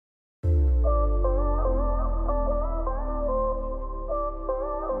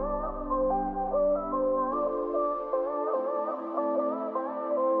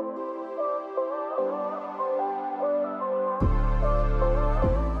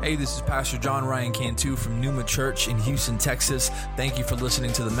Hey, this is Pastor John Ryan Cantu from Numa Church in Houston, Texas. Thank you for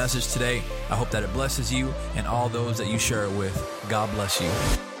listening to the message today. I hope that it blesses you and all those that you share it with. God bless you.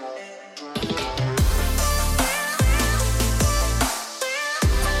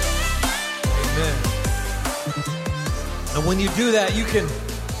 Amen. And when you do that, you can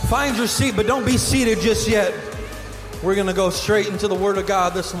find your seat, but don't be seated just yet. We're going to go straight into the Word of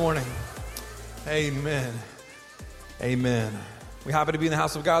God this morning. Amen. Amen. We happy to be in the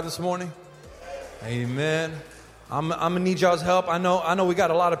house of God this morning? Amen. I'm going to need y'all's help. I know we got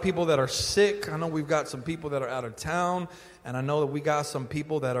a lot of people that are sick. I know we've got some people that are out of town. And I know that we got some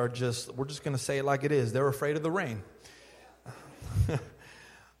people that are we're just going to say it like it is. They're afraid of the rain.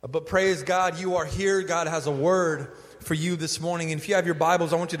 But praise God, you are here. God has a word for you this morning. And if you have your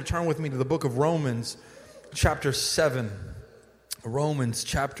Bibles, I want you to turn with me to the book of Romans, chapter 7. Romans,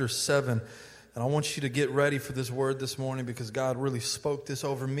 chapter 7. And I want you to get ready for this word this morning because God really spoke this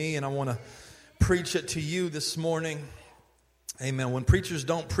over me, and I want to preach it to you this morning. Amen. When preachers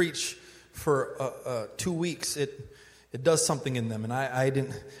don't preach for 2 weeks, it does something in them. And I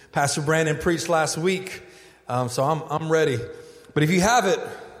didn't. Pastor Brandon preached last week, so I'm ready. But if you have it,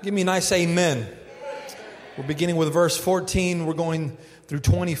 give me a nice amen. We're beginning with verse 14. We're going through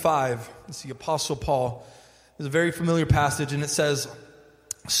 25. It's the Apostle Paul. It's a very familiar passage, and it says,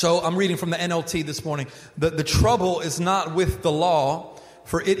 so I'm reading from the NLT this morning. The trouble is not with the law,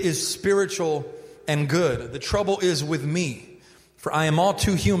 for it is spiritual and good. The trouble is with me, for I am all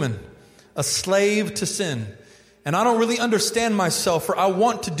too human, a slave to sin. And I don't really understand myself, for I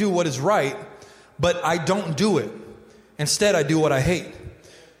want to do what is right, but I don't do it. Instead, I do what I hate.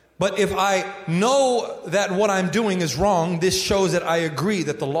 But if I know that what I'm doing is wrong, this shows that I agree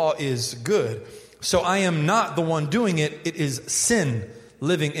that the law is good. So I am not the one doing it. It is sin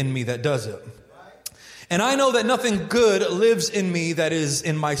living in me that does it. And I know that nothing good lives in me that is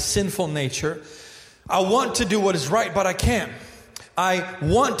in my sinful nature. I want to do what is right, but I can't. I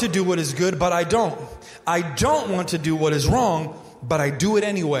want to do what is good, but I don't. I don't want to do what is wrong, but I do it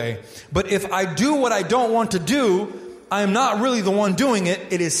anyway. But if I do what I don't want to do, I am not really the one doing it.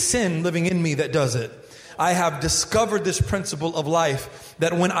 It is sin living in me that does it. I have discovered this principle of life,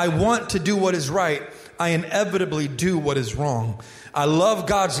 that when I want to do what is right, I inevitably do what is wrong. I love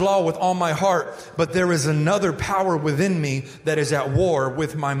God's law with all my heart, but there is another power within me that is at war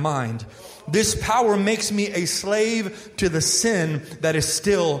with my mind. This power makes me a slave to the sin that is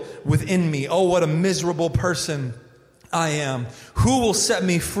still within me. Oh, what a miserable person I am. Who will set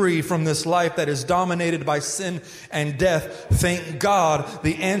me free from this life that is dominated by sin and death? Thank God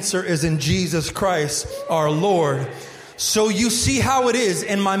the answer is in Jesus Christ, our Lord. So you see how it is.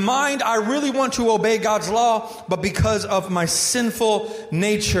 In my mind, I really want to obey God's law, but because of my sinful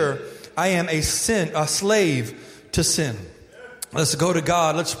nature, I am a slave to sin. Let's go to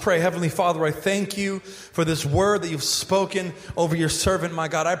God. Let's pray. Heavenly Father, I thank you for this word that you've spoken over your servant, my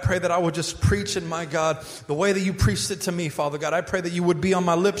God. I pray that I would just preach it, my God, the way that you preached it to me, Father God. I pray that you would be on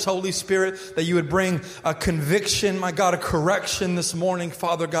my lips, Holy Spirit, that you would bring a conviction, my God, a correction this morning,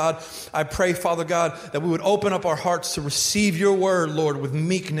 Father God. I pray, Father God, that we would open up our hearts to receive your word, Lord, with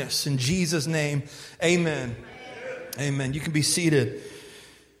meekness. In Jesus' name, amen. Amen. You can be seated.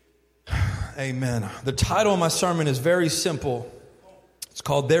 Amen. The title of my sermon is very simple. It's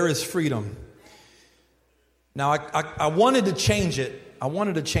called There is Freedom. Now, I wanted to change it. I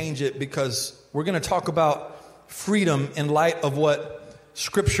wanted to change it because we're going to talk about freedom in light of what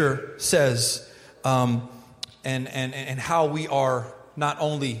Scripture says, and how we are not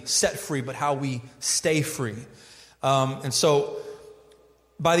only set free, but how we stay free. And so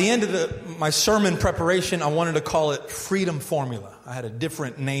by the end of my sermon preparation, I wanted to call it Freedom Formula. I had a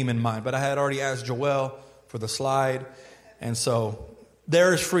different name in mind, but I had already asked Joel for the slide. And so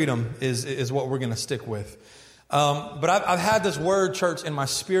There is Freedom is what we're going to stick with. But I've had this word, church, in my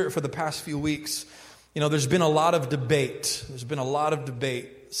spirit for the past few weeks. You know, there's been a lot of debate. There's been a lot of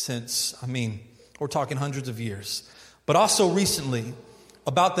debate since, we're talking hundreds of years. But also recently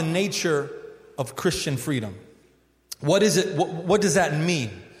about the nature of Christian freedom. What is it? What does that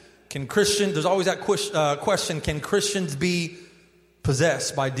mean? There's always that question, can Christians be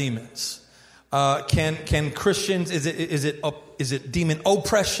possessed by demons? Can Christians, is it demon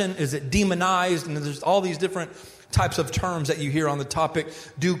oppression? Is it demonized? And there's all these different types of terms that you hear on the topic.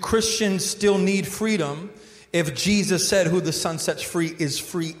 Do Christians still need freedom if Jesus said who the Son sets free is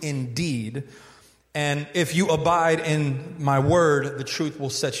free indeed? And if you abide in my word, the truth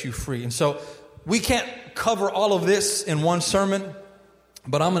will set you free. And so we can't cover all of this in one sermon,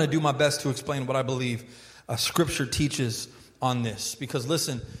 but I'm going to do my best to explain what I believe Scripture teaches on this. Because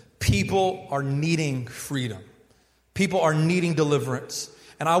listen, people are needing freedom. People are needing deliverance.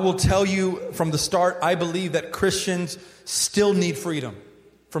 And I will tell you from the start, I believe that Christians still need freedom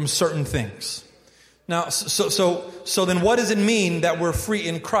from certain things. Now, so then what does it mean that we're free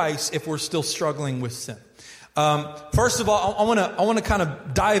in Christ if we're still struggling with sin? First of all, I want to kind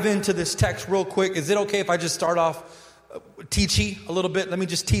of dive into this text real quick. Is it okay if I just start off teachy a little bit? Let me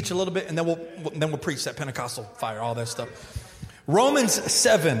just teach a little bit, and then we'll preach that Pentecostal fire, all that stuff. Romans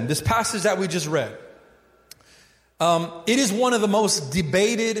 7, this passage that we just read. It is one of the most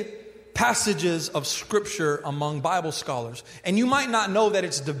debated passages of Scripture among Bible scholars. And you might not know that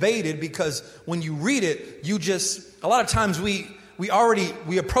it's debated because when you read it, a lot of times we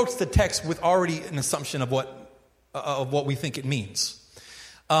approach the text with already an assumption of what we think it means.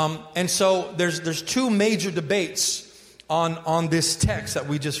 And so there's two major debates on this text that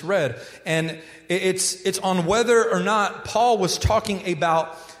we just read. And it's on whether or not Paul was talking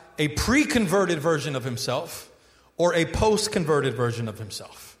about a pre-converted version of himself or a post-converted version of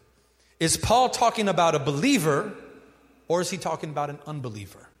himself. Is Paul talking about a believer, or is he talking about an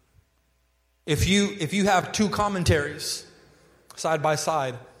unbeliever? If you have two commentaries side by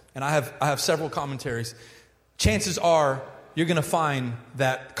side, and I have several commentaries, chances are you're going to find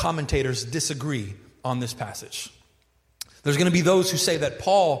that commentators disagree on this passage. There's going to be those who say that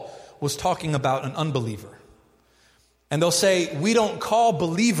Paul was talking about an unbeliever. And they'll say, we don't call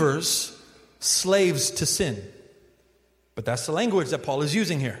believers slaves to sin. But that's the language that Paul is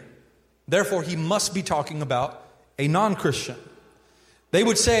using here. Therefore, he must be talking about a non-Christian. They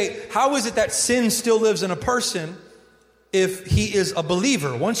would say, how is it that sin still lives in a person if he is a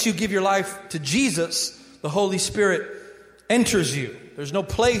believer? Once you give your life to Jesus, the Holy Spirit enters you. There's no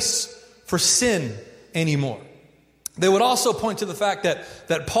place for sin anymore. They would also point to the fact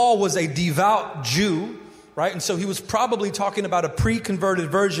that Paul was a devout Jew, right? And so he was probably talking about a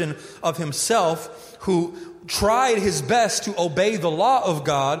pre-converted version of himself who tried his best to obey the law of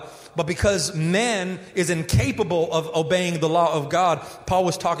God. But because man is incapable of obeying the law of God, Paul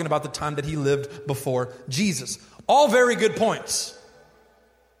was talking about the time that he lived before Jesus. All very good points.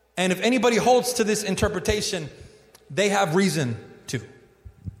 And if anybody holds to this interpretation, they have reason to.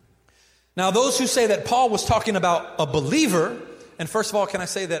 Now, those who say that Paul was talking about a believer, and first of all, can I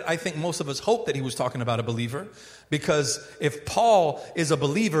say that I think most of us hope that he was talking about a believer? Because if Paul is a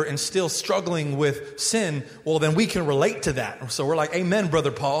believer and still struggling with sin, well, then we can relate to that. So we're like, amen,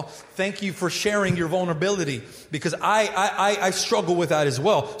 Brother Paul. Thank you for sharing your vulnerability, because I struggle with that as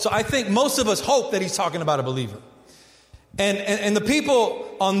well. So I think most of us hope that he's talking about a believer. And the people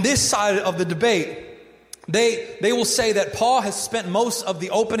on this side of the debate, they will say that Paul has spent most of the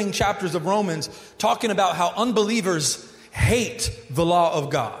opening chapters of Romans talking about how unbelievers hate the law of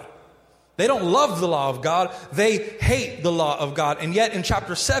God. They don't love the law of God. They hate the law of God. And yet in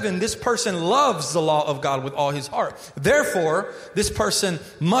chapter 7, this person loves the law of God with all his heart. Therefore, this person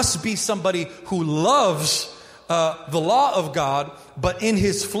must be somebody who loves the law of God, but in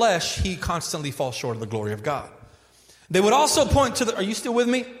his flesh, he constantly falls short of the glory of God. They would also point to are you still with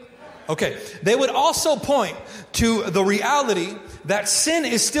me? Okay. They would also point to the reality that sin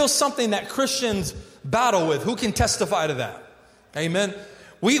is still something that Christians battle with. Who can testify to that? Amen.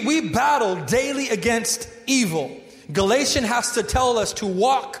 We battle daily against evil. Galatians has to tell us to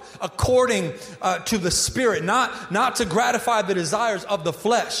walk according to the Spirit, not to gratify the desires of the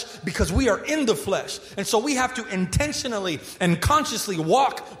flesh, because we are in the flesh. And so we have to intentionally and consciously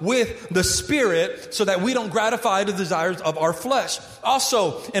walk with the Spirit so that we don't gratify the desires of our flesh.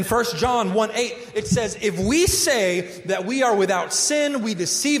 Also, in 1 John 1:8, it says, if we say that we are without sin, we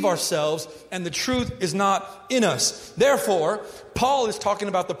deceive ourselves, and the truth is not in us. Therefore, Paul is talking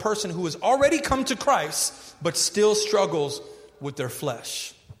about the person who has already come to Christ, but still struggles with their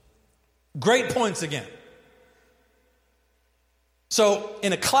flesh. Great points again. So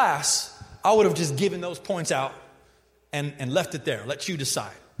in a class, I would have just given those points out and left it there. Let you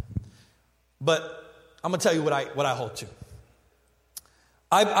decide. But I'm going to tell you what I hold to.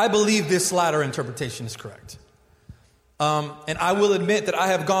 I believe this latter interpretation is correct. And I will admit that I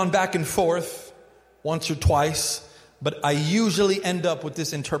have gone back and forth once or twice, but I usually end up with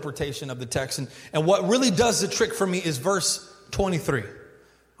this interpretation of the text. And what really does the trick for me is verse 23.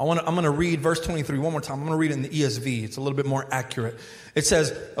 I'm going to read verse 23 one more time. I'm going to read it in the ESV. It's a little bit more accurate. It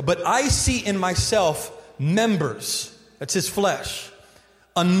says, but I see in myself members, that's his flesh,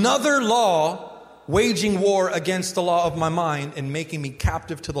 another law waging war against the law of my mind and making me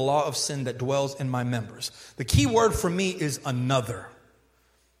captive to the law of sin that dwells in my members. The key word for me is another.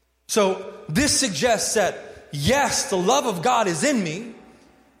 So this suggests that, yes, the love of God is in me.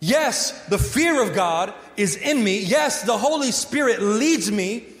 Yes, the fear of God is in me. Yes, the Holy Spirit leads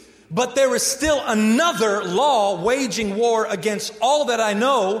me. but there is still another law waging war against all that I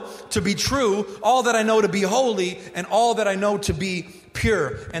know to be true, all that I know to be holy, and all that I know to be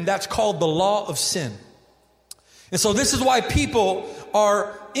pure. And that's called the law of sin. And so this is why people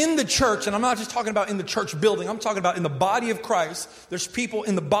are in the church, and I'm not just talking about in the church building, I'm talking about in the body of Christ. There's people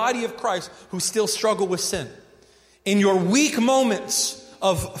in the body of Christ who still struggle with sin. In your weak moments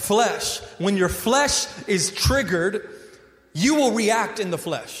of flesh, when your flesh is triggered, you will react in the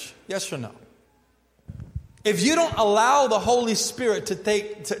flesh. Yes or no? If you don't allow the Holy Spirit to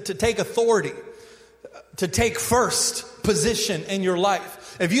take authority, to take first position in your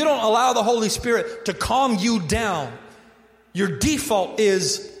life, if you don't allow the Holy Spirit to calm you down, your default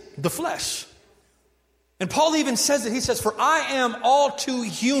is the flesh. And Paul even says it. He says, for I am all too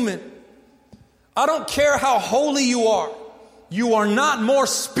human. I don't care how holy you are. You are not more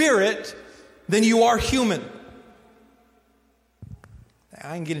spirit than you are human.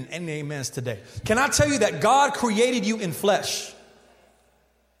 I ain't getting any amens today. Can I tell you that God created you in flesh?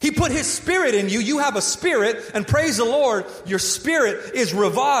 He put His Spirit in you. You have a spirit, and praise the Lord, your spirit is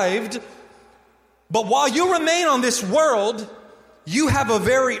revived. But while you remain on this world, you have a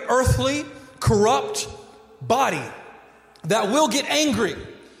very earthly, corrupt body that will get angry,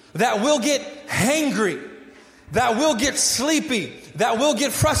 that will get hangry, that will get sleepy, that will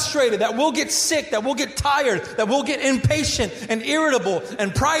get frustrated, that will get sick, that will get tired, that will get impatient and irritable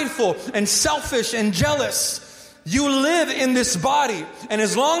and prideful and selfish and jealous. You live in this body, and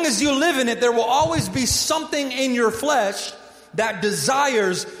as long as you live in it, there will always be something in your flesh that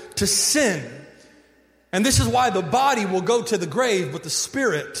desires to sin. And this is why the body will go to the grave, but the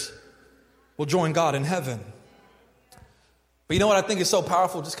spirit will join God in heaven. But you know what I think is so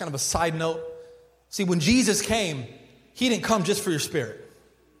powerful? Just kind of a side note. See, when Jesus came, He didn't come just for your spirit.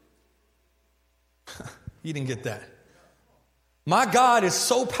 You didn't get that. My God is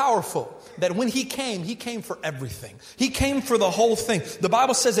so powerful that when He came for everything. He came for the whole thing. The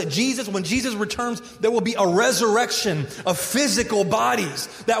Bible says that when Jesus returns, there will be a resurrection of physical bodies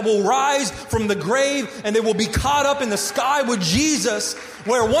that will rise from the grave, and they will be caught up in the sky with Jesus,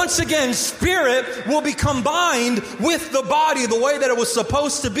 where once again spirit will be combined with the body the way that it was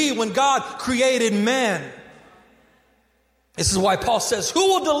supposed to be when God created man. This is why Paul says, who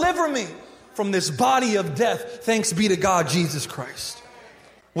will deliver me from this body of death? Thanks be to God, Jesus Christ.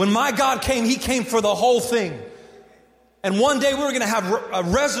 When my God came, He came for the whole thing. And one day we're going to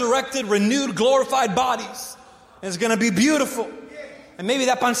have resurrected, renewed, glorified bodies. And it's going to be beautiful. And maybe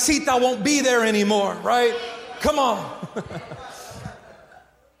that pancita won't be there anymore, right? Come on.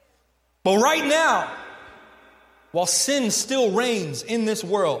 But right now, while sin still reigns in this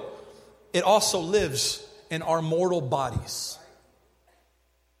world, it also lives in our mortal bodies.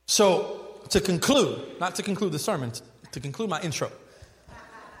 So, to conclude, not to conclude the sermon, to conclude my intro,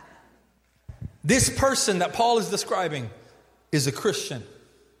 this person that Paul is describing is a Christian.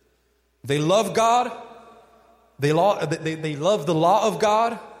 They love God. They love the law of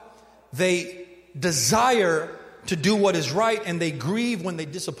God. They desire to do what is right, and they grieve when they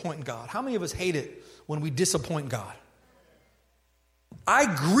disappoint God. How many of us hate it when we disappoint God? I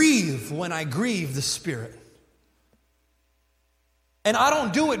grieve when I grieve the Spirit. And I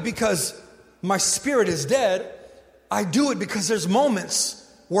don't do it because my spirit is dead. I do it because there's moments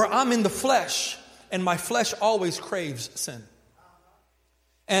where I'm in the flesh, and my flesh always craves sin.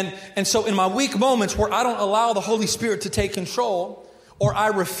 And so in my weak moments where I don't allow the Holy Spirit to take control, or I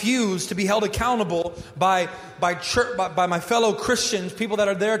refuse to be held accountable by my fellow Christians, people that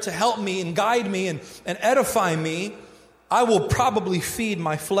are there to help me and guide me and edify me, I will probably feed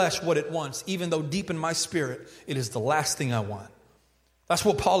my flesh what it wants, even though deep in my spirit, it is the last thing I want. That's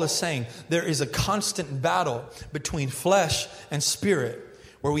what Paul is saying. There is a constant battle between flesh and spirit,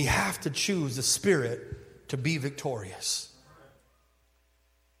 where we have to choose the Spirit to be victorious.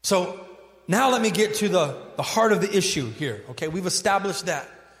 So now let me get to the heart of the issue here. Okay, we've established that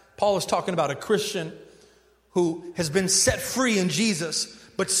Paul is talking about a Christian who has been set free in Jesus,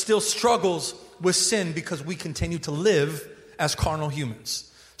 but still struggles with sin because we continue to live as carnal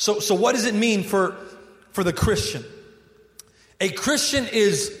humans. So what does it mean for the Christian? A Christian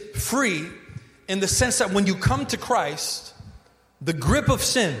is free in the sense that when you come to Christ, the grip of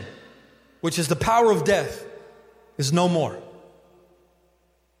sin, which is the power of death, is no more.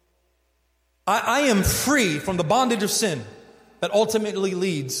 I am free from the bondage of sin that ultimately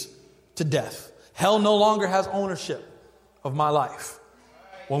leads to death. Hell no longer has ownership of my life.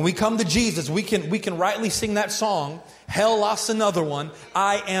 When we come to Jesus, we can rightly sing that song, hell lost another one,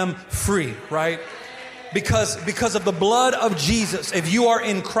 I am free, right? Because of the blood of Jesus. If you are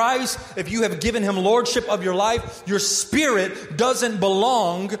in Christ, if you have given him lordship of your life, your spirit doesn't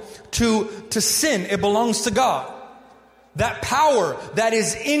belong to sin. It belongs to God. That power that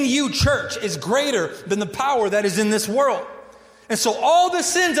is in you, church, is greater than the power that is in this world. And so all the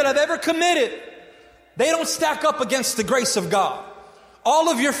sins that I've ever committed, they don't stack up against the grace of God. All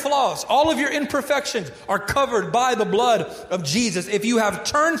of your flaws, all of your imperfections are covered by the blood of Jesus. If you have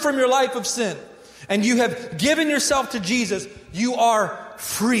turned from your life of sin and you have given yourself to Jesus, you are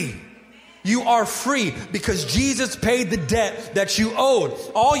free. You are free because Jesus paid the debt that you owed.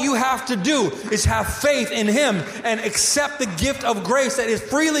 All you have to do is have faith in him and accept the gift of grace that is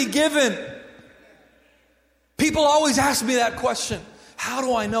freely given. People always ask me that question. How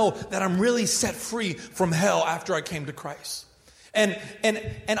do I know that I'm really set free from hell after I came to Christ? And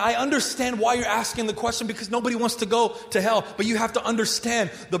I understand why you're asking the question, because nobody wants to go to hell. But you have to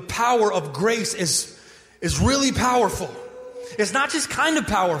understand the power of grace is really powerful. It's not just kind of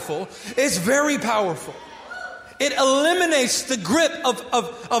powerful. It's very powerful. It eliminates the grip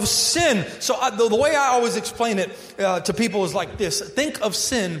of sin. So the way I always explain it to people is like this. Think of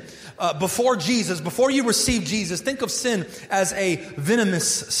sin before Jesus, before you receive Jesus. Think of sin as a venomous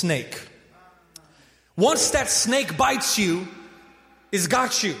snake. Once that snake bites you, it's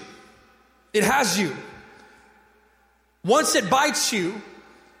got you. It has you. Once it bites you,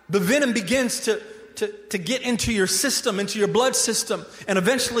 the venom begins to get into your system, into your blood system, and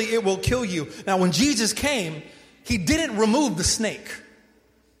eventually it will kill you. Now, when Jesus came, he didn't remove the snake,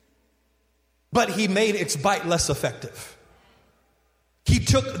 but he made its bite less effective. He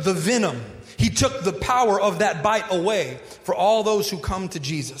took the venom, he took the power of that bite away for all those who come to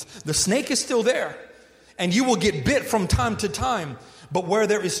Jesus. The snake is still there, and you will get bit from time to time. But where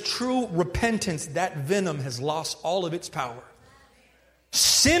there is true repentance, that venom has lost all of its power.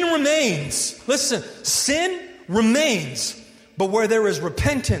 Sin remains. Listen, sin remains. But where there is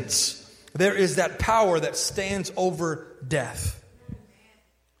repentance, there is that power that stands over death.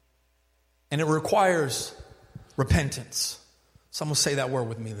 And it requires repentance. Someone say that word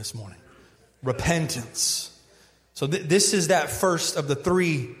with me this morning. Repentance. So this is that first of the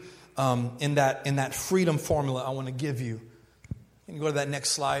three in that freedom formula I want to give you. Can you go to that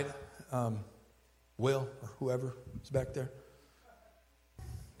next slide? Will, or whoever is back there.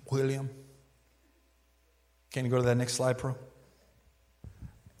 William. Can you go to that next slide, Pro?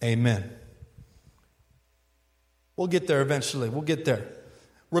 Amen. We'll get there eventually. We'll get there.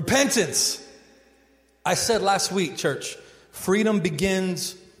 Repentance. I said last week, church, freedom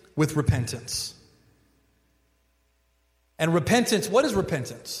begins with repentance. And repentance, what is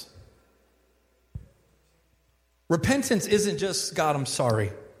repentance? Repentance isn't just, God, I'm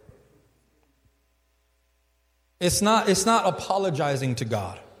sorry. It's not apologizing to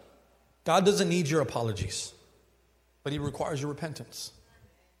God. God doesn't need your apologies, but he requires your repentance.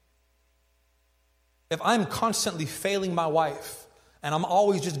 If I'm constantly failing my wife and I'm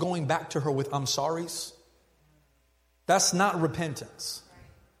always just going back to her with I'm sorries, that's not repentance.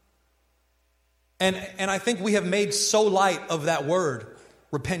 And I think we have made so light of that word,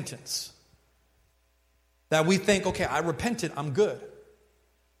 repentance, that we think, okay, I repented, I'm good.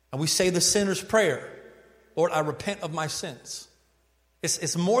 And we say the sinner's prayer, Lord, I repent of my sins.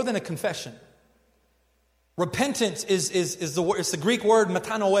 It's more than a confession. Repentance is the word. It's the Greek word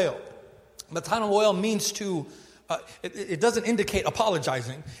metanoeo. Metanoeo means to. It doesn't indicate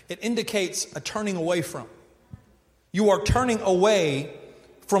apologizing. It indicates a turning away from. You are turning away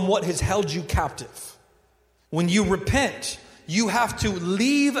from what has held you captive. When you repent, you have to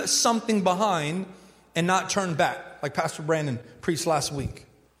leave something behind and not turn back, like Pastor Brandon preached last week.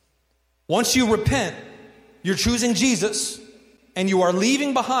 Once you repent, you're choosing Jesus, and you are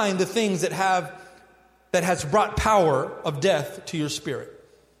leaving behind the things that has brought power of death to your spirit.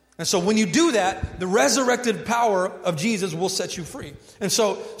 And so when you do that, the resurrected power of Jesus will set you free. And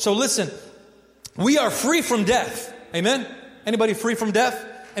so listen, we are free from death. Amen? Anybody free from death?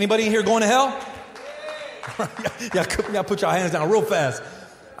 Anybody in here going to hell? Y'all put your hands down real fast.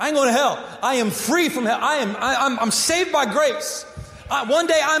 I ain't going to hell. I am free from hell. I'm saved by grace. One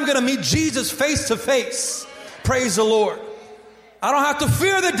day I'm going to meet Jesus face to face. Praise the Lord. I don't have to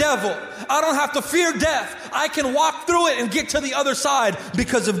fear the devil. I don't have to fear death. I can walk through it and get to the other side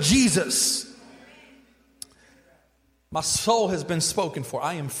because of Jesus. My soul has been spoken for.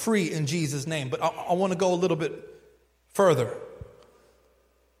 I am free in Jesus' name. But I want to go a little bit further,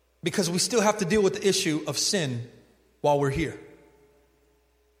 because we still have to deal with the issue of sin while we're here.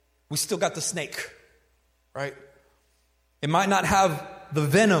 We still got the snake, right? It might not have the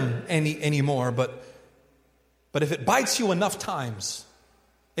venom anymore, but if it bites you enough times,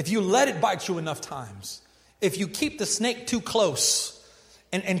 if you let it bite you enough times, if you keep the snake too close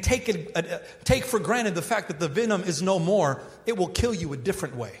and take for granted the fact that the venom is no more, it will kill you a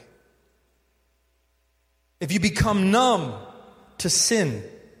different way. If you become numb to sin,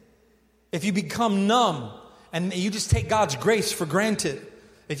 if you become numb and you just take God's grace for granted,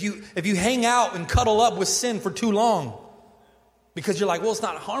 if you hang out and cuddle up with sin for too long because you're like, well, it's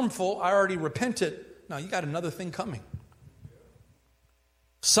not harmful, I already repented. No, you got another thing coming.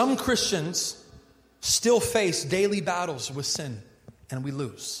 Some Christians still face daily battles with sin, and we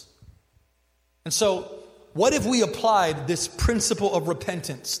lose. And so, what if we applied this principle of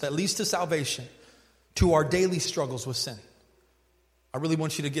repentance that leads to salvation to our daily struggles with sin? I really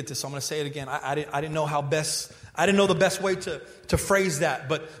want you to get this. So I'm going to say it again. I didn't know the best way to phrase that,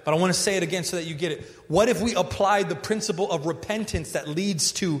 but I want to say it again so that you get it. What if we applied the principle of repentance that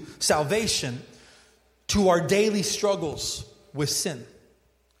leads to salvation to our daily struggles with sin?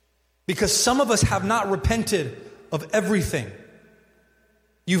 Because some of us have not repented of everything.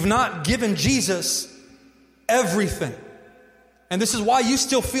 You've not given Jesus everything. And this is why you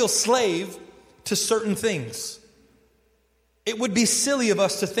still feel slave to certain things. It would be silly of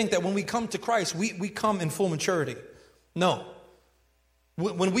us to think that when we come to Christ, we come in full maturity. No.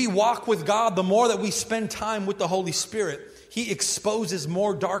 When we walk with God, the more that we spend time with the Holy Spirit, He exposes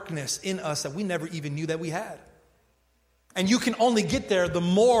more darkness in us that we never even knew that we had. And you can only get there the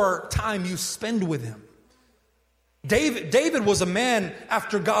more time you spend with Him. David was a man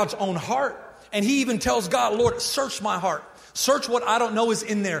after God's own heart. And he even tells God, Lord, search my heart. Search what I don't know is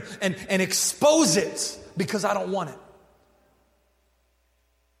in there and expose it because I don't want it.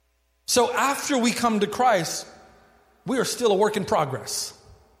 So after we come to Christ, we are still a work in progress.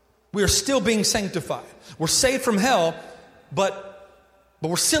 We are still being sanctified. We're saved from hell, but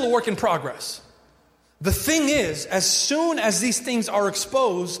we're still a work in progress. The thing is, as soon as these things are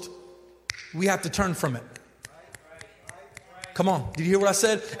exposed, we have to turn from it. Come on, did you hear what I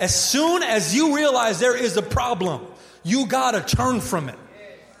said? As soon as you realize there is a problem, you got to turn from it.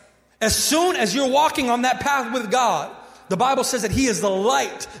 As soon as you're walking on that path with God, the Bible says that He is the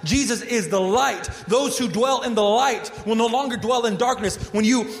light. Jesus is the light. Those who dwell in the light will no longer dwell in darkness. When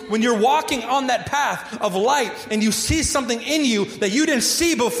you're walking on that path of light and you see something in you that you didn't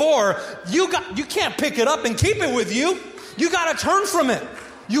see before, you can't pick it up and keep it with you. You got to turn from it.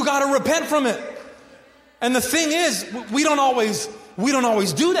 You got to repent from it. And the thing is, we don't always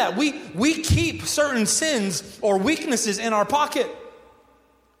do that. We keep certain sins or weaknesses in our pocket.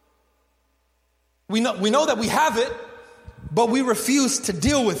 We know that we have it, but we refuse to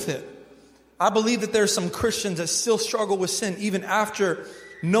deal with it. I believe that there's some Christians that still struggle with sin even after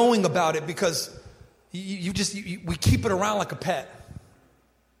knowing about it because we keep it around like a pet.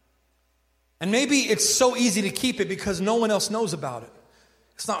 And maybe it's so easy to keep it because no one else knows about it.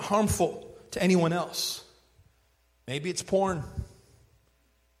 It's not harmful to anyone else. Maybe it's porn.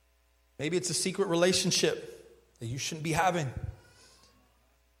 Maybe it's a secret relationship that you shouldn't be having.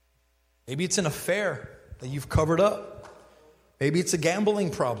 Maybe it's an affair that you've covered up. Maybe it's a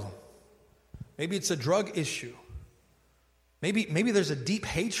gambling problem. Maybe it's a drug issue. Maybe there's a deep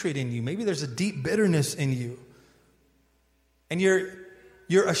hatred in you. Maybe there's a deep bitterness in you. And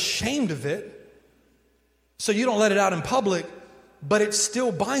you're ashamed of it, so you don't let it out in public, but it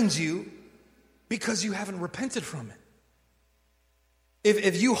still binds you because you haven't repented from it.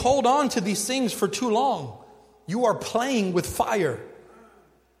 If you hold on to these things for too long, you are playing with fire.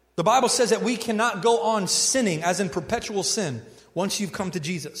 The Bible says that we cannot go on sinning, as in perpetual sin, once you've come to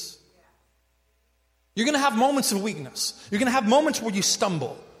Jesus. You're going to have moments of weakness. You're going to have moments where you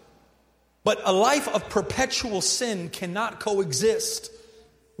stumble. But a life of perpetual sin cannot coexist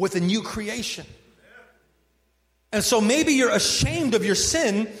with a new creation. And so maybe you're ashamed of your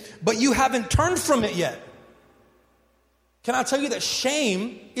sin, but you haven't turned from it yet. Can I tell you that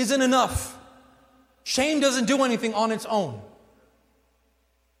shame isn't enough? Shame doesn't do anything on its own.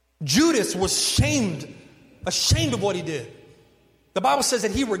 Judas was ashamed of what he did. The Bible says that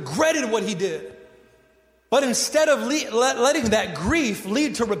he regretted what he did. But instead of letting that grief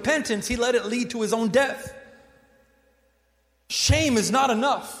lead to repentance, he let it lead to his own death. Shame is not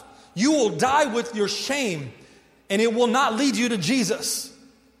enough. You will die with your shame, and it will not lead you to Jesus.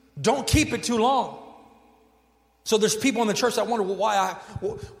 Don't keep it too long. So there's people in the church that wonder, well,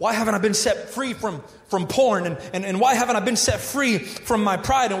 why haven't I been set free from porn? And why haven't I been set free from my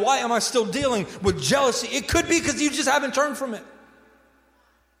pride? And why am I still dealing with jealousy? It could be because you just haven't turned from it.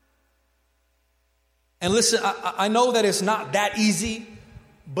 And listen, I know that it's not that easy,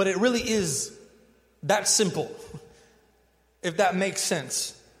 but it really is that simple, if that makes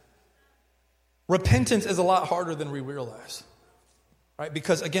sense. Repentance is a lot harder than we realize. right?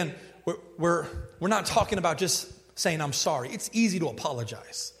 Because again, we're not talking about just saying I'm sorry. It's easy to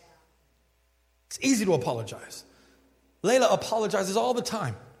apologize. It's easy to apologize. Layla apologizes all the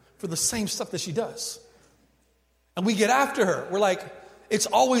time for the same stuff that she does. And we get after her. We're like, it's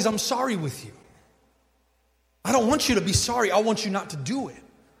always I'm sorry with you. I don't want you to be sorry. I want you not to do it.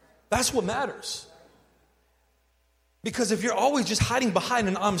 That's what matters. Because if you're always just hiding behind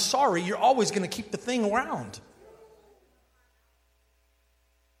an I'm sorry, you're always going to keep the thing around.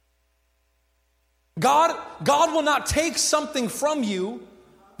 God will not take something from you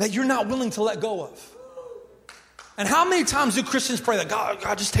that you're not willing to let go of. And how many times do Christians pray that,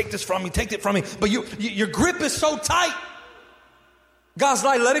 God, just take this from me, take it from me. But your grip is so tight. God's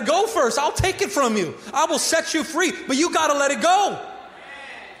like, let it go first. I'll take it from you. I will set you free, but you got to let it go.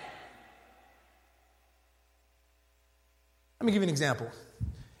 Let me give you an example.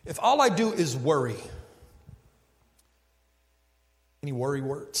 If all I do is worry, any worry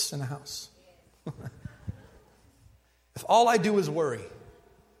words in the house? If all I do is worry,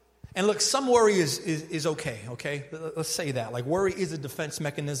 and look, some worry is okay? Let's say that. Like worry is a defense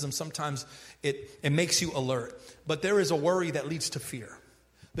mechanism. Sometimes it makes you alert. But there is a worry that leads to fear.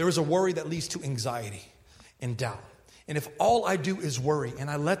 There is a worry that leads to anxiety and doubt. And if all I do is worry and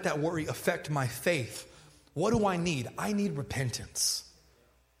I let that worry affect my faith, what do I need? I need repentance.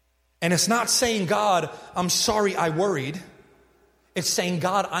 And it's not saying, God, I'm sorry I worried. It's saying,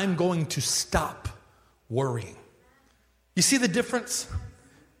 God, I'm going to stop worrying. You see the difference?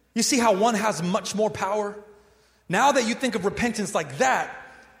 You see how one has much more power? Now that you think of repentance like that,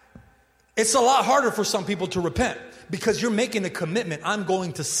 it's a lot harder for some people to repent because you're making a commitment. I'm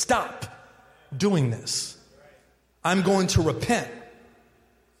going to stop doing this. I'm going to repent.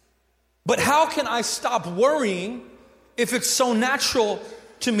 But how can I stop worrying if it's so natural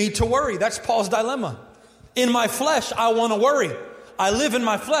to me to worry? That's Paul's dilemma. In my flesh, I want to worry. I live in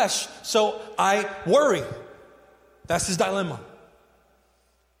my flesh, so I worry. That's his dilemma.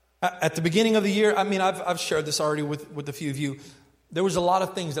 At the beginning of the year, I mean, I've shared this already with a few of you. There was a lot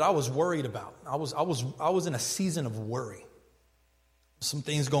of things that I was worried about. I was in a season of worry. Some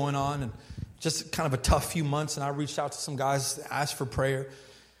things going on and just kind of a tough few months. And I reached out to some guys to ask for prayer.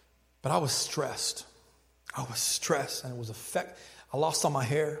 But I was stressed. And it was I lost all my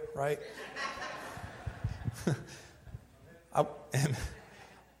hair, right?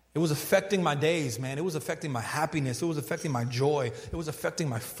 It was affecting my days, man. It was affecting my happiness. It was affecting my joy. It was affecting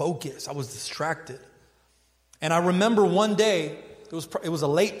my focus. I was distracted. And I remember one day, it was a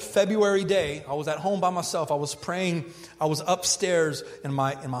late February day. I was at home by myself. I was praying. I was upstairs in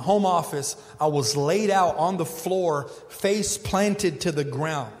my home office. I was laid out on the floor, face planted to the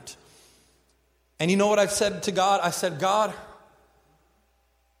ground. And you know what I said to God? I said, God,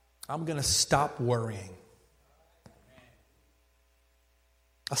 I'm going to stop worrying.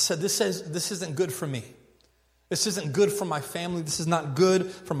 I said, this isn't good for me. This isn't good for my family. This is not good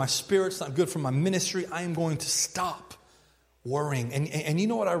for my spirit. It's not good for my ministry. I am going to stop worrying. And you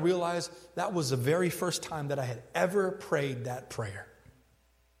know what I realized? That was the very first time that I had ever prayed that prayer.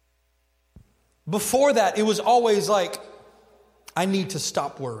 Before that, it was always like, I need to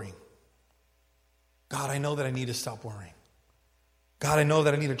stop worrying. God, I know that I need to stop worrying. God, I know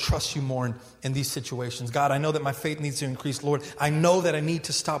that I need to trust you more in these situations. God, I know that my faith needs to increase. Lord, I know that I need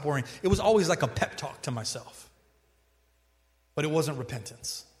to stop worrying. It was always like a pep talk to myself. But it wasn't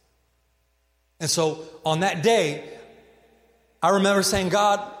repentance. And so on that day, I remember saying,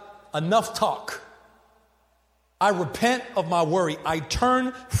 God, enough talk. I repent of my worry. I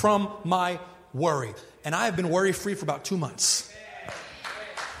turn from my worry. And I have been worry-free for about 2 months.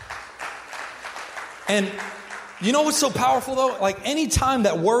 And you know what's so powerful though? Like any time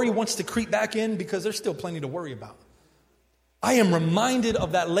that worry wants to creep back in, because there's still plenty to worry about. I am reminded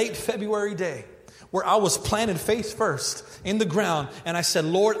of that late February day where I was planted face first in the ground. And I said,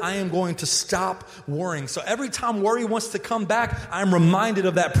 Lord, I am going to stop worrying. So every time worry wants to come back, I'm reminded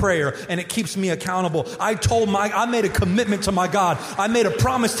of that prayer and it keeps me accountable. I made a commitment to my God. I made a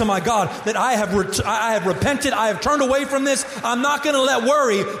promise to my God that I have repented. I have turned away from this. I'm not going to let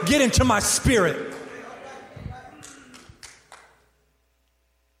worry get into my spirit.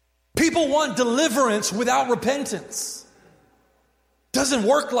 People want deliverance without repentance. Doesn't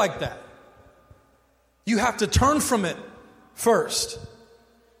work like that. You have to turn from it first.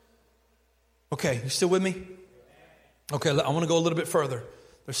 Okay, you still with me? Okay, I want to go a little bit further.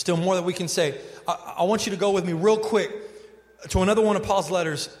 There's still more that we can say. I want you to go with me real quick to another one of Paul's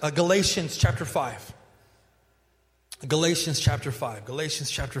letters, Galatians chapter 5. Galatians chapter 5.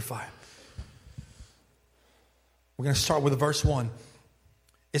 Galatians chapter 5. We're going to start with verse 1.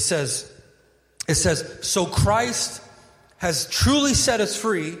 It says, so Christ has truly set us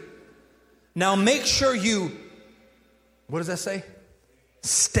free. Now make sure you, what does that say?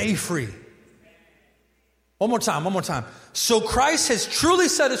 Stay free. One more time. So Christ has truly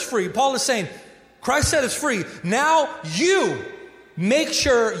set us free. Paul is saying, Christ set us free. Now you make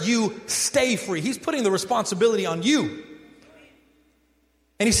sure you stay free. He's putting the responsibility on you.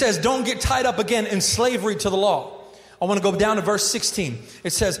 And he says, don't get tied up again in slavery to the law. I want to go down to verse 16.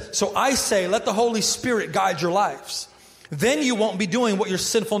 It says, so I say, let the Holy Spirit guide your lives. Then you won't be doing what your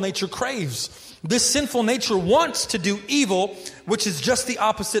sinful nature craves. This sinful nature wants to do evil, which is just the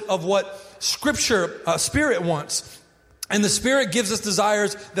opposite of what Spirit wants. And the Spirit gives us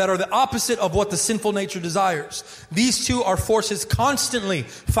desires that are the opposite of what the sinful nature desires. These two are forces constantly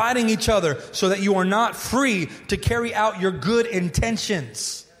fighting each other so that you are not free to carry out your good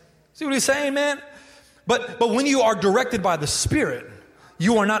intentions. See what he's saying, man? But when you are directed by the Spirit,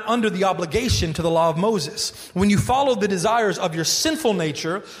 you are not under the obligation to the law of Moses. When you follow the desires of your sinful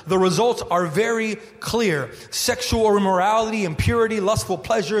nature, the results are very clear. Sexual immorality, impurity, lustful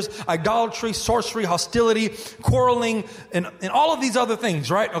pleasures, idolatry, sorcery, hostility, quarreling, and all of these other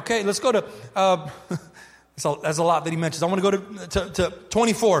things, right? Okay, let's go to... That's a lot that he mentions. I want to go to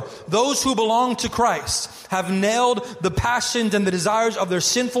 24. Those who belong to Christ have nailed the passions and the desires of their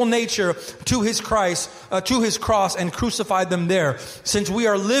sinful nature to his cross and crucified them there. Since we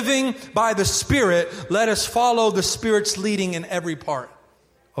are living by the Spirit, let us follow the Spirit's leading in every part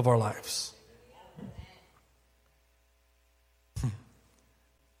of our lives.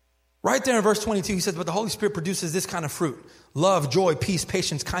 Right there in verse 22, he says, but the Holy Spirit produces this kind of fruit: love, joy, peace,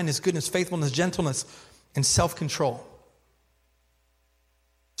 patience, kindness, goodness, faithfulness, gentleness, and self-control.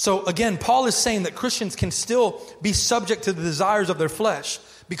 So again, Paul is saying that Christians can still be subject to the desires of their flesh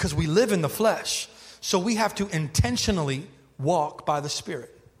because we live in the flesh. So we have to intentionally walk by the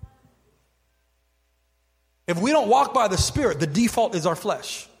Spirit. If we don't walk by the Spirit, the default is our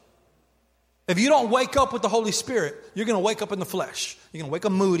flesh. If you don't wake up with the Holy Spirit, you're going to wake up in the flesh. You're going to wake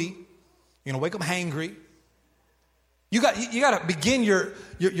up moody. You're going to wake up hangry. You got to begin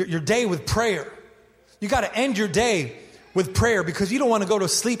your day with prayer. You got to end your day with prayer because you don't want to go to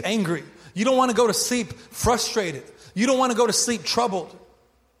sleep angry. You don't want to go to sleep frustrated. You don't want to go to sleep troubled.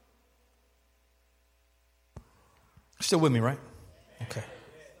 Still with me, right? Okay.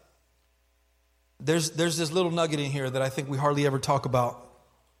 There's this little nugget in here that I think we hardly ever talk about.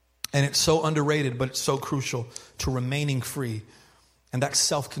 And it's so underrated, but it's so crucial to remaining free. And that's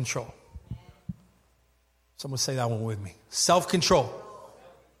self-control. Someone say that one with me. Self-control.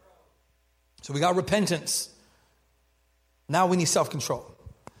 So we got repentance. Now we need self-control.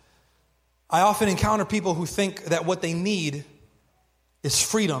 I often encounter people who think that what they need is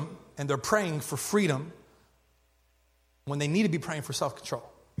freedom, and they're praying for freedom when they need to be praying for self-control.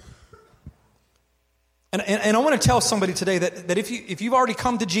 And I want to tell somebody today that if you've already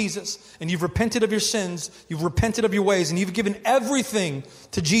come to Jesus and you've repented of your sins, you've repented of your ways, and you've given everything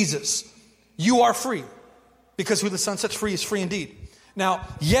to Jesus, you are free. Because who the Son sets free is free indeed. Now,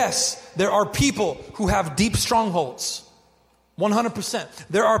 yes, there are people who have deep strongholds. 100%.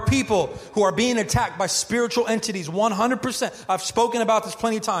 There are people who are being attacked by spiritual entities. 100%. I've spoken about this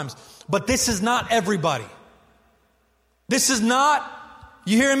plenty of times. But this is not everybody. This is not,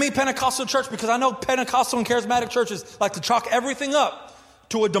 you hearing me, Pentecostal church? Because I know Pentecostal and charismatic churches like to chalk everything up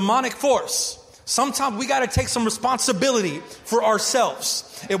to a demonic force. Sometimes we got to take some responsibility for ourselves.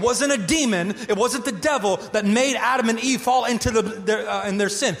 It wasn't a demon. It wasn't the devil that made Adam and Eve fall into their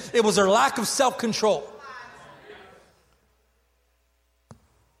sin. It was their lack of self-control.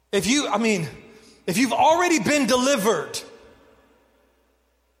 If you've already been delivered,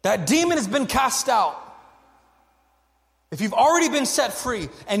 that demon has been cast out. If you've already been set free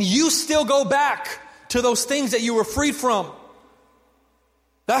and you still go back to those things that you were freed from,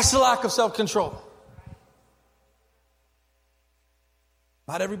 that's the lack of self-control.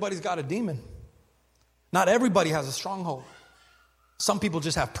 Not everybody's got a demon. Not everybody has a stronghold. Some people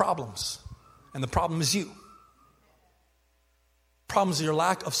just have problems. And the problem is you. The problem is your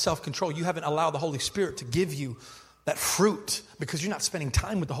lack of self-control. You haven't allowed the Holy Spirit to give you that fruit because you're not spending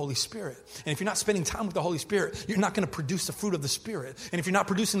time with the Holy Spirit. And if you're not spending time with the Holy Spirit, you're not going to produce the fruit of the Spirit. And if you're not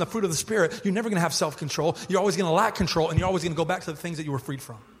producing the fruit of the Spirit, you're never going to have self-control. You're always going to lack control, and you're always going to go back to the things that you were freed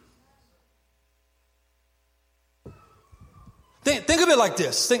from. Think of it like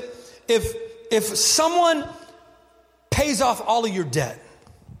this. Think if someone pays off all of your debt,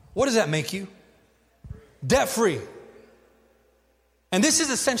 what does that make you? Debt-free. And this is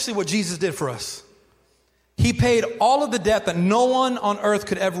essentially what Jesus did for us. He paid all of the debt that no one on earth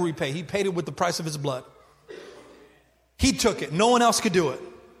could ever repay. He paid it with the price of his blood. He took it. No one else could do it.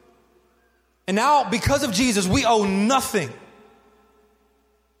 And now, because of Jesus, we owe nothing.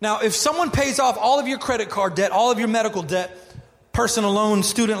 Now, if someone pays off all of your credit card debt, all of your medical debt, personal loans,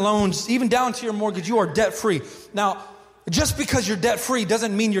 student loans, even down to your mortgage, you are debt free. Now, just because you're debt free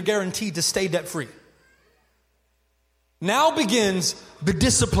doesn't mean you're guaranteed to stay debt free. Now begins the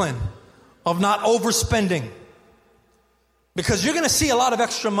discipline of not overspending. Because you're going to see a lot of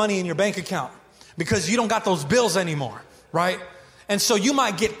extra money in your bank account because you don't got those bills anymore, right? And so you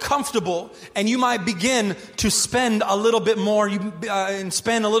might get comfortable and you might begin to spend a little bit more and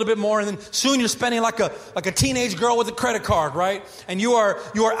spend a little bit more. And then soon you're spending like a teenage girl with a credit card, right? And you are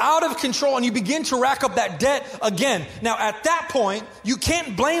out of control and you begin to rack up that debt again. Now at that point, you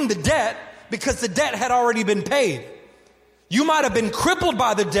can't blame the debt because the debt had already been paid. You might have been crippled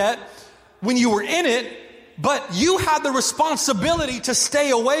by the debt when you were in it, but you had the responsibility to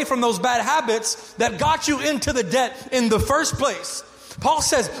stay away from those bad habits that got you into the debt in the first place. Paul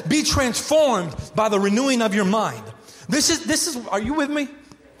says, be transformed by the renewing of your mind. This is, are you with me?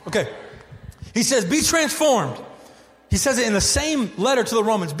 Okay. He says, be transformed. He says it in the same letter to the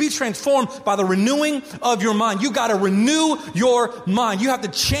Romans. Be transformed by the renewing of your mind. You got to renew your mind. You have to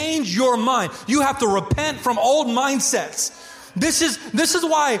change your mind. You have to repent from old mindsets. This is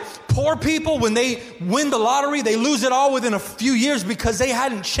why poor people, when they win the lottery, they lose it all within a few years because they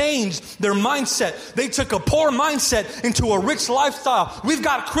hadn't changed their mindset. They took a poor mindset into a rich lifestyle. We've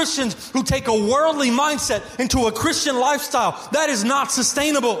got Christians who take a worldly mindset into a Christian lifestyle. That is not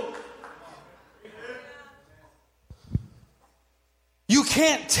sustainable. You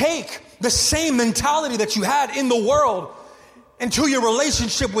can't take the same mentality that you had in the world into your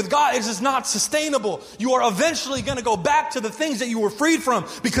relationship with God. It is not sustainable. You are eventually going to go back to the things that you were freed from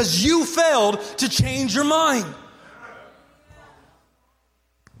because you failed to change your mind.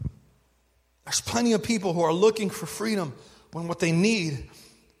 There's plenty of people who are looking for freedom when what they need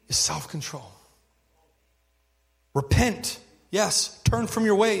is self-control. Repent. Yes, turn from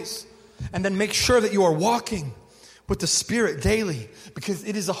your ways. And then make sure that you are walking with the Spirit daily, because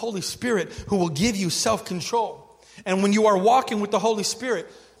it is the Holy Spirit who will give you self-control. And when you are walking with the Holy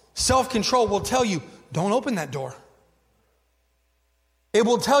Spirit, self-control will tell you, don't open that door. It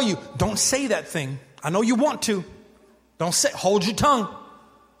will tell you, don't say that thing. I know you want to. Hold your tongue.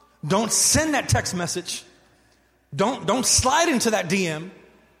 Don't send that text message. Don't slide into that DM.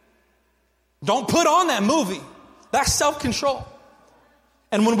 Don't put on that movie. That's self-control.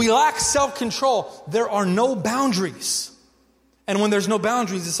 And when we lack self-control, there are no boundaries. And when there's no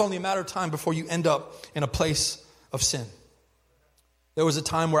boundaries, it's only a matter of time before you end up in a place of sin. There was a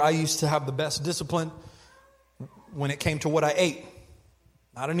time where I used to have the best discipline when it came to what I ate.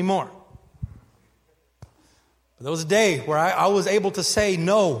 Not anymore. But there was a day where I was able to say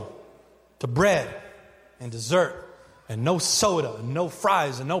no to bread and dessert and no soda and no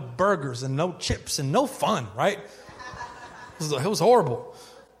fries and no burgers and no chips and no fun, right? It was horrible.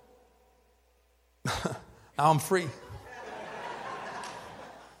 Now I'm free.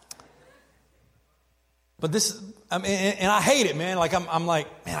 But this, and I hate it, man. Like I'm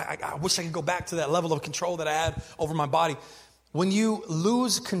like, man, I wish I could go back to that level of control that I had over my body. When you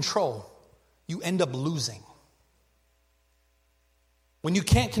lose control, you end up losing. When you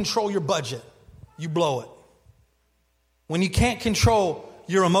can't control your budget, you blow it. When you can't control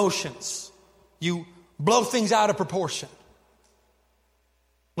your emotions, you blow things out of proportion.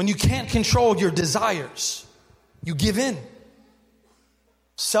 When you can't control your desires, you give in.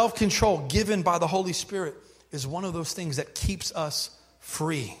 Self-control given by the Holy Spirit is one of those things that keeps us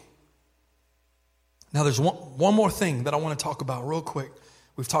free. Now there's one more thing that I want to talk about real quick.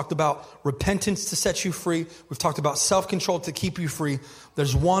 We've talked about repentance to set you free. We've talked about self-control to keep you free.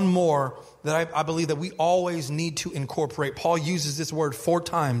 There's one more that I believe that we always need to incorporate. Paul uses this word 4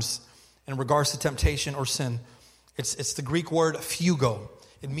 times in regards to temptation or sin. It's the Greek word fugo.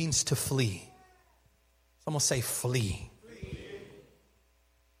 It means to flee. Someone say flee.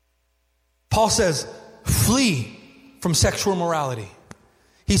 Paul says, flee from sexual immorality.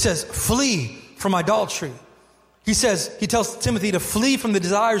 He says, flee from idolatry. He tells Timothy to flee from the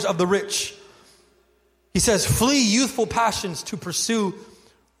desires of the rich. He says, flee youthful passions to pursue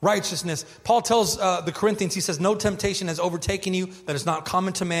righteousness. Paul tells the Corinthians, he says, no temptation has overtaken you that is not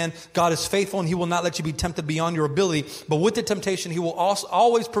common to man. God is faithful and he will not let you be tempted beyond your ability. But with the temptation, he will also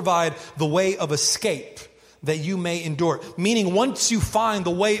always provide the way of escape that you may endure. Meaning once you find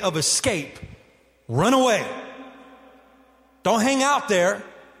the way of escape, run away. Don't hang out there.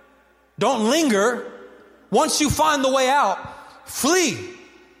 Don't linger. Once you find the way out, flee.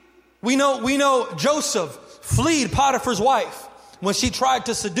 We know Joseph fled Potiphar's wife when she tried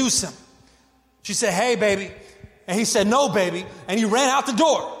to seduce him. She said, hey, baby. And he said, no, baby. And he ran out the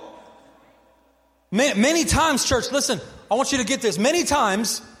door. Many times, church, listen, I want you to get this. Many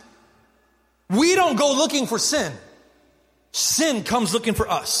times, we don't go looking for sin. Sin comes looking for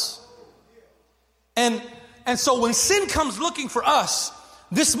us. And so when sin comes looking for us,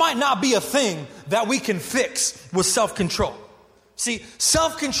 this might not be a thing that we can fix with self-control. See,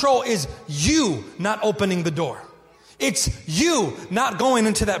 self-control is you not opening the door. It's you not going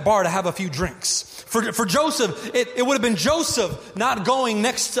into that bar to have a few drinks. For Joseph, it would have been Joseph not going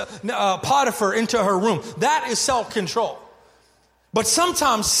next to Potiphar into her room. That is self-control. But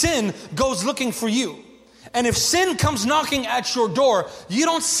sometimes sin goes looking for you. And if sin comes knocking at your door, you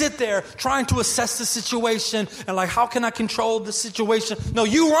don't sit there trying to assess the situation and like, how can I control the situation? No,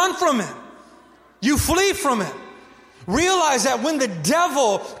 you run from it. You flee from it. Realize that when the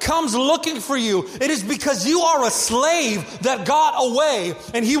devil comes looking for you, it is because you are a slave that got away,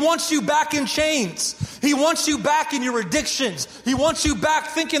 and he wants you back in chains. He wants you back in your addictions. He wants you back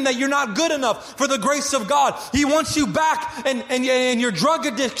thinking that you're not good enough for the grace of God. He wants you back in your drug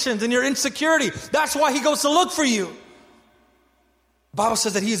addictions and your insecurity. That's why he goes to look for you. The Bible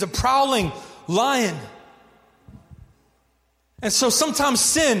says that he is a prowling lion. And so sometimes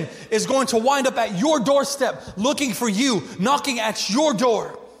sin is going to wind up at your doorstep, looking for you, knocking at your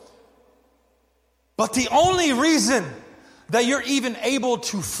door. But the only reason that you're even able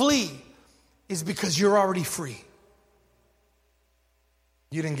to flee is because you're already free.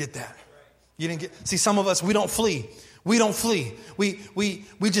 You didn't get that. See, some of us, we don't flee. We don't flee. We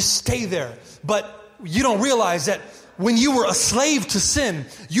just stay there. But you don't realize that when you were a slave to sin,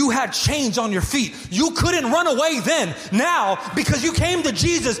 you had chains on your feet. You couldn't run away then. Now, because you came to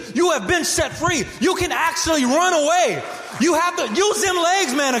Jesus, you have been set free. You can actually run away. You have to use them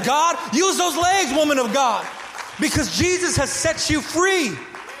legs, man of God. Use those legs, woman of God. Because Jesus has set you free.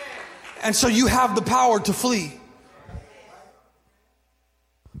 And so you have the power to flee.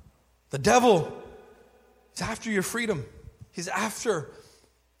 The devil is after your freedom. He's after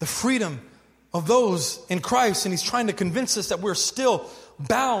the freedom of those in Christ, and he's trying to convince us that we're still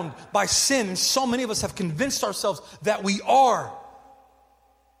bound by sin. And so many of us have convinced ourselves that we are.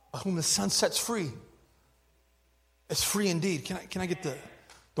 But whom the Son sets free is free indeed. Can I get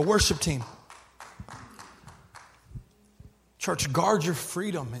the worship team? Church, guard your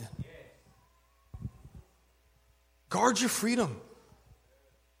freedom, man. Guard your freedom.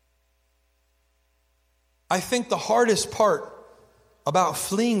 I think the hardest part about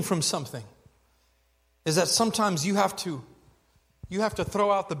fleeing from something is that sometimes you have to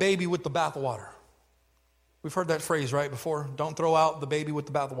throw out the baby with the bathwater. We've heard that phrase, right, before? Don't throw out the baby with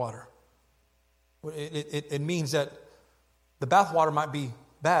the bathwater. It means that the bathwater might be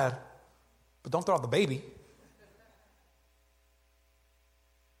bad, but don't throw out the baby.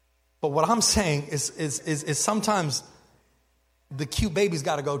 But what I'm saying is sometimes the cute baby's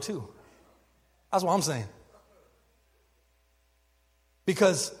got to go too. That's what I'm saying.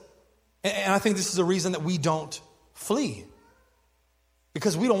 Because, and I think this is the reason that we don't flee.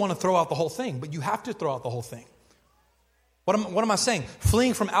 Because we don't want to throw out the whole thing, but you have to throw out the whole thing. What am I saying?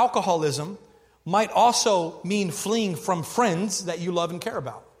 Fleeing from alcoholism might also mean fleeing from friends that you love and care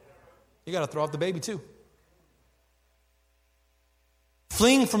about. You got to throw out the baby too.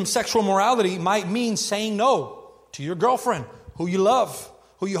 Fleeing from sexual morality might mean saying no to your girlfriend, who you love,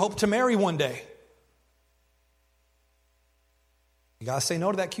 who you hope to marry one day. You got to say no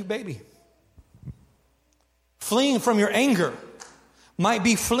to that cute baby. Fleeing from your anger might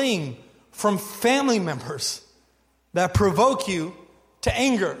be fleeing from family members that provoke you to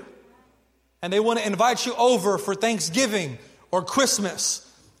anger. And they want to invite you over for Thanksgiving or Christmas.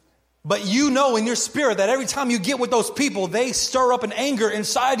 But you know in your spirit that every time you get with those people, they stir up an anger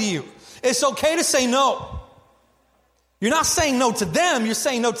inside of you. It's okay to say no. You're not saying no to them, you're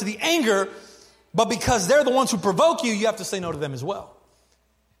saying no to the anger. But because they're the ones who provoke you, you have to say no to them as well.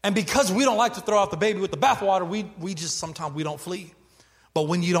 And because we don't like to throw out the baby with the bathwater, we just sometimes we don't flee. But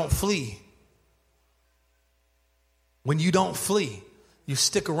when you don't flee, you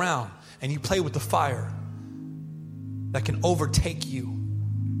stick around and you play with the fire that can overtake you.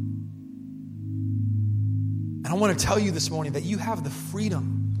 And I want to tell you this morning that you have the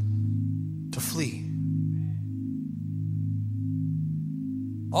freedom to flee.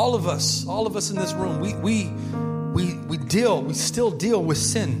 All of us in this room, we still deal with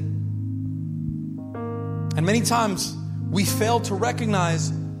sin. And many times we fail to recognize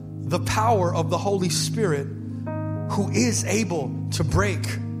the power of the Holy Spirit who is able to break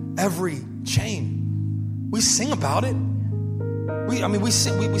every chain. We sing about it. We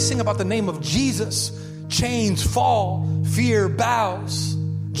sing about the name of Jesus. Chains fall, fear bows.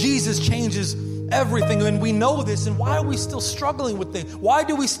 Jesus changes everything. And we know this. And why are we still struggling with things? Why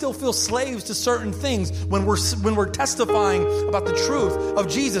do we still feel slaves to certain things when we're testifying about the truth of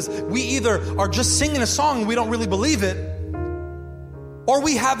Jesus? We either are just singing a song and we don't really believe it, or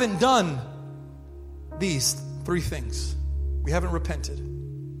we haven't done these 3 things. We haven't repented.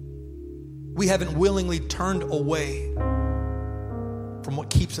 We haven't willingly turned away from what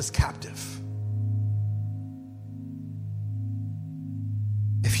keeps us captive.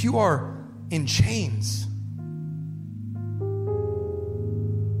 If you are in chains,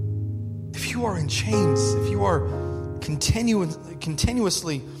 if you are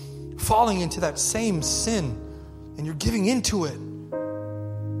continuously falling into that same sin and you're giving into it,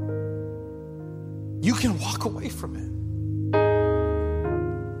 you can walk away from it.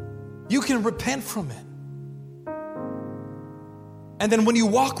 You can repent from it. And then when you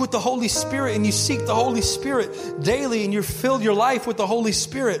walk with the Holy Spirit and you seek the Holy Spirit daily and you fill your life with the Holy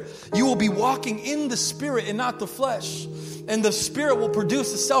Spirit, you will be walking in the Spirit and not the flesh. And the Spirit will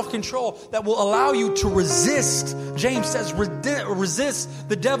produce a self-control that will allow you to resist. James says, resist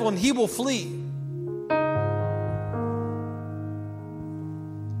the devil and he will flee.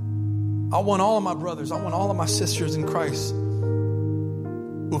 I want all of my brothers, I want all of my sisters in Christ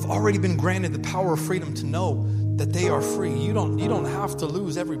who have already been granted the power of freedom to know that they are free. You don't have to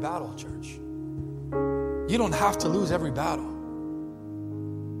lose every battle, church. You don't have to lose every battle.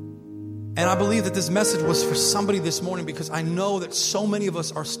 And I believe that this message was for somebody this morning because I know that so many of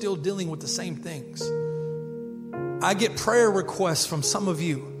us are still dealing with the same things. I get prayer requests from some of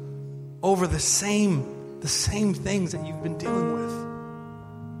you over the same things that you've been dealing with.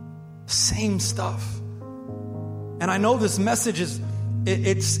 Same stuff. And I know this message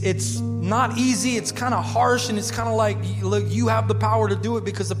it's not easy. It's kind of harsh, and it's kind of like, look, you have the power to do it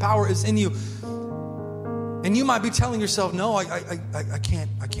because the power is in you. And you might be telling yourself, no, I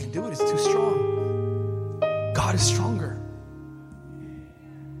can't do it. It's too strong. God is stronger.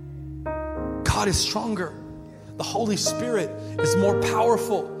 God is stronger. The Holy Spirit is more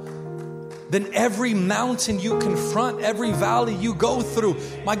powerful than every mountain you confront, every valley you go through.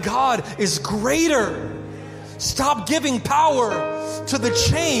 My God is greater. Stop giving power to the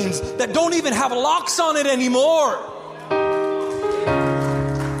chains that don't even have locks on it anymore.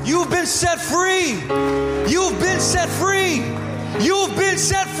 You've been set free. You've been set free. You've been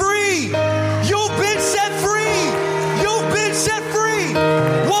set free. You've been set free. You've been set free.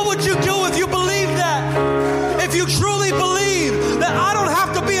 What would you do if you believed that? If you truly believe that I don't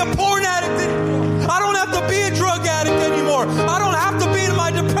have to be a porn addict anymore. I don't have to be a drug addict anymore. I don't have to be in my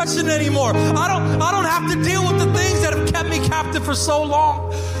depression anymore. I don't have to deal with the things that have kept me captive for so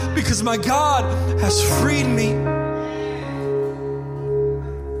long because my God has freed me.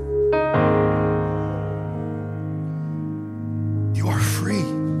 You are free.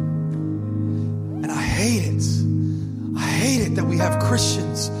 And I hate it. I hate it that we have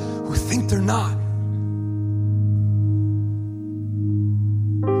Christians who think they're not.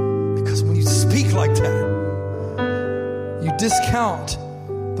 Because when you speak like that, you discount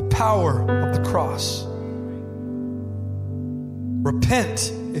the power of the cross.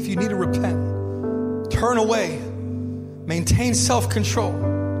 Repent if you need to repent. Turn away. Maintain self-control.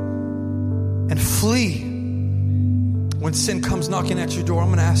 And flee. When sin comes knocking at your door, I'm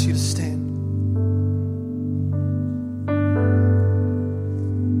going to ask you to stand.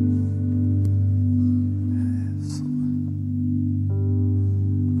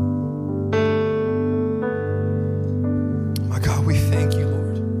 My God, we thank you,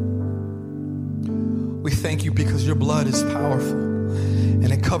 Lord. We thank you because your blood is powerful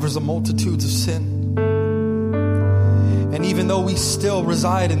and it covers the multitudes of sin. And even though we still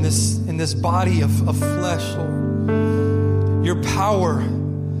reside in this body of flesh, Lord, your power,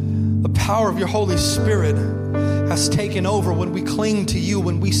 the power of your Holy Spirit has taken over when we cling to you,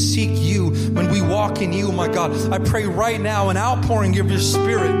 when we seek you, when we walk in you, my God. I pray right now an outpouring of your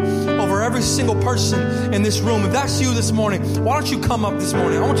Spirit over every single person in this room. If that's you this morning, why don't you come up this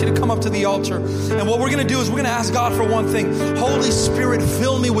morning? I want you to come up to the altar. And what we're going to do is we're going to ask God for one thing. Holy Spirit,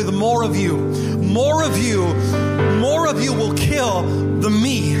 fill me with more of you. More of you. More of you will kill the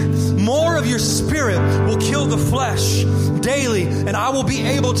me. More of your Spirit will kill the flesh daily, and I will be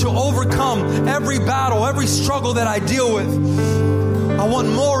able to overcome every battle, every struggle that I deal with. I want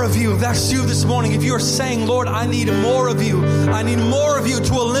more of you. If that's you this morning, if you're saying, Lord, I need more of you. I need more of you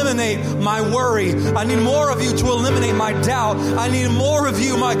to eliminate my worry. I need more of you to eliminate my doubt. I need more of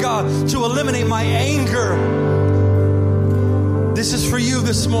you, my God, to eliminate my anger. This is for you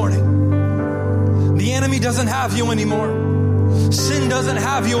this morning. The enemy doesn't have you anymore. Sin doesn't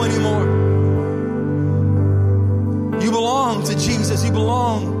have you anymore. You belong to Jesus. You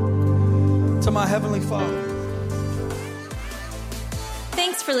belong to my Heavenly Father.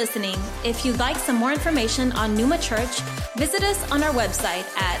 Thanks for listening. If you'd like some more information on Pneuma Church, visit us on our website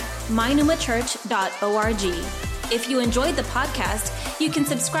at mypneumachurch.org. If you enjoyed the podcast, you can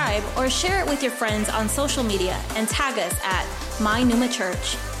subscribe or share it with your friends on social media and tag us at My Pneuma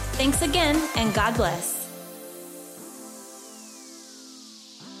Church. Thanks again, and God bless.